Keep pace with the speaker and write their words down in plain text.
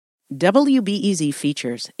WBEZ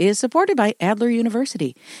Features is supported by Adler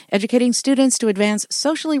University, educating students to advance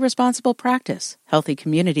socially responsible practice, healthy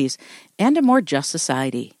communities, and a more just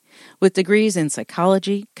society. With degrees in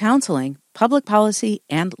psychology, counseling, public policy,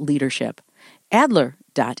 and leadership.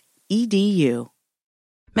 Adler.edu.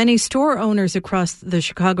 Many store owners across the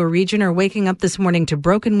Chicago region are waking up this morning to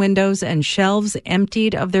broken windows and shelves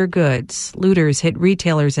emptied of their goods. Looters hit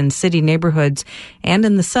retailers in city neighborhoods and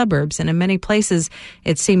in the suburbs, and in many places,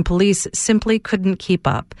 it seemed police simply couldn't keep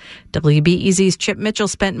up. WBEZ's Chip Mitchell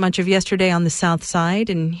spent much of yesterday on the South Side,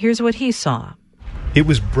 and here's what he saw. It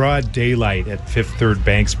was broad daylight at Fifth Third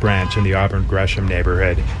Bank's branch in the Auburn-Gresham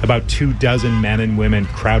neighborhood. About 24 men and women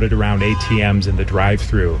crowded around ATMs in the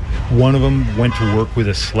drive-thru. One of them went to work with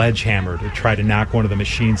a sledgehammer to try to knock one of the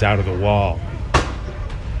machines out of the wall.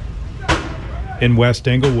 In West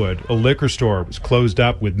Englewood, a liquor store was closed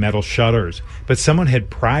up with metal shutters, but someone had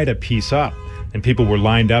pried a piece up, and people were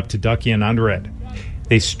lined up to duck in under it.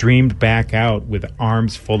 They streamed back out with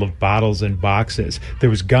arms full of bottles and boxes. There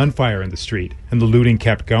was gunfire in the street, and the looting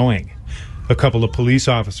kept going. A couple of police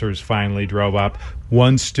officers finally drove up.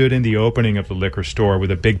 One stood in the opening of the liquor store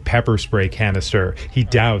with a big pepper spray canister. He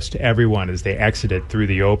doused everyone as they exited through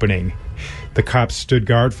the opening. The cops stood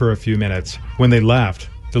guard for a few minutes. When they left,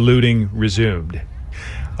 the looting resumed.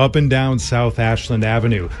 Up and down South Ashland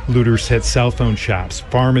Avenue, looters hit cell phone shops,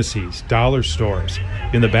 pharmacies, dollar stores.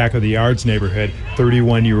 In the back of the Yards neighborhood,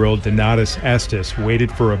 31-year-old Donatus Estes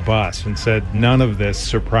waited for a bus and said none of this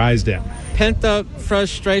surprised him. Pent-up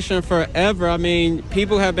frustration forever. I mean,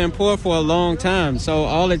 people have been poor for a long time, so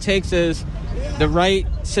all it takes is the right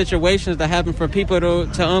situations to happen for people to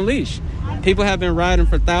unleash. People have been riding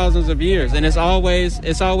for thousands of years, and it's always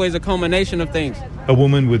a culmination of things. A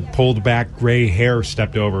woman with pulled back gray hair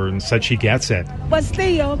stepped over and said she gets it. But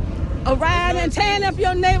still, a ride and tearing up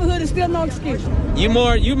your neighborhood is still no excuse. You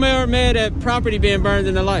more mad at property being burned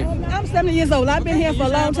than the life. I'm 70 years old. I've been here for a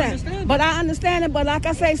long time. But I understand it. But like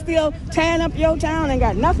I say, still tearing up your town ain't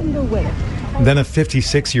got nothing to do with it. Then a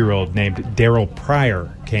 56-year-old named Daryl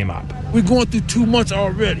Pryor came up. We're going through too much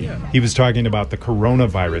already. He was talking about the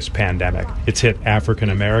coronavirus pandemic. It's hit African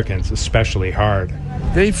Americans especially hard.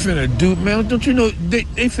 They finna do, man, don't you know, they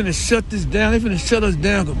finna shut this down. They finna shut us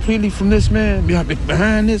down completely from this, man,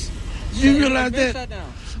 behind this. You realize that?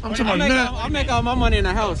 I'm talking about now. I make all my money in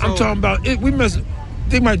the house. I'm talking about it.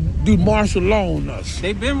 They might do martial law on us.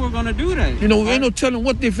 They been we're gonna do that. You know, ain't no telling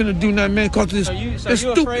what they finna do now, man. Cause so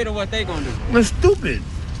you're afraid of what they gonna do? That's stupid.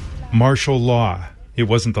 Martial law. It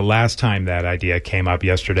wasn't the last time that idea came up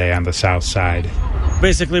yesterday on the South Side.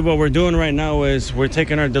 Basically, what we're doing right now is we're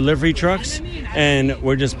taking our delivery trucks and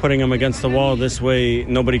we're just putting them against the wall. This way,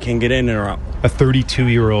 nobody can get in or out. A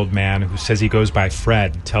 32-year-old man who says he goes by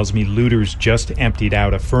Fred tells me looters just emptied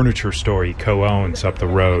out a furniture store he co-owns up the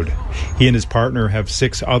road. He and his partner have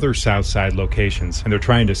 6 other South Side locations, and they're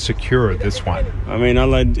trying to secure this one. I mean,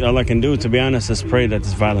 all I can do, to be honest, is pray that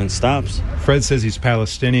this violence stops. Fred says he's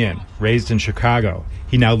Palestinian, raised in Chicago.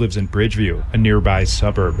 He now lives in Bridgeview, a nearby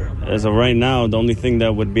suburb. As of right now, the only thing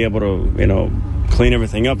that would be able to, clean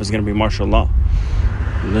everything up is going to be martial law.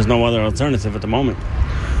 There's no other alternative at the moment.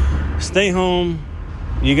 Stay home.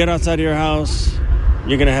 You get outside of your house,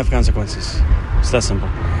 you're going to have consequences. It's that simple,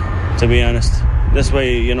 to be honest. This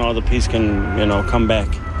way, all the peace can, come back.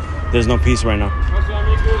 There's no peace right now.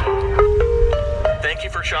 Thank you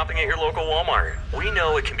for shopping at your local Walmart. We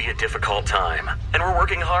know it can be a difficult time, and we're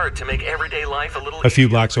working hard to make everyday life a little easier. A few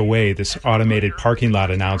blocks away, this automated parking lot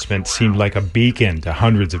announcement seemed like a beacon to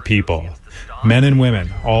hundreds of people. Men and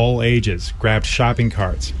women, all ages, grabbed shopping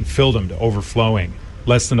carts and filled them to overflowing.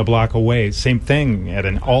 Less than a block away, same thing at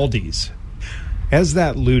an Aldi's. As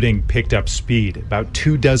that looting picked up speed, about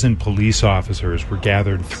 24 police officers were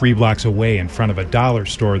gathered 3 blocks away in front of a dollar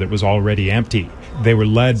store that was already empty. They were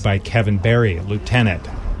led by Kevin Berry, a lieutenant.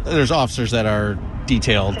 There's officers that are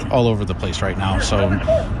detailed all over the place right now, so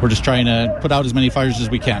we're just trying to put out as many fires as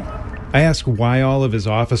we can. I asked why all of his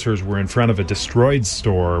officers were in front of a destroyed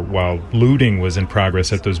store while looting was in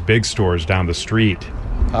progress at those big stores down the street.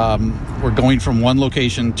 We're going from one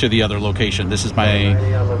location to the other location. This is my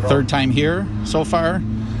 3rd time here so far,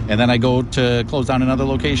 and then I go to close down another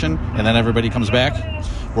location, and then everybody comes back.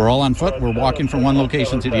 We're all on foot. We're walking from one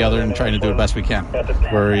location to the other and trying to do the best we can.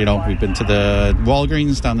 We've been to the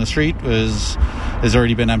Walgreens down the street, has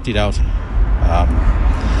already been emptied out.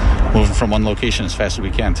 Moving from one location as fast as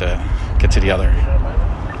we can to get to the other.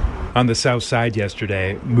 On the South Side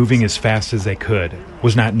yesterday, moving as fast as they could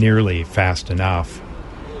was not nearly fast enough.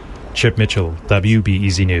 Chip Mitchell,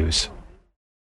 WBEZ News.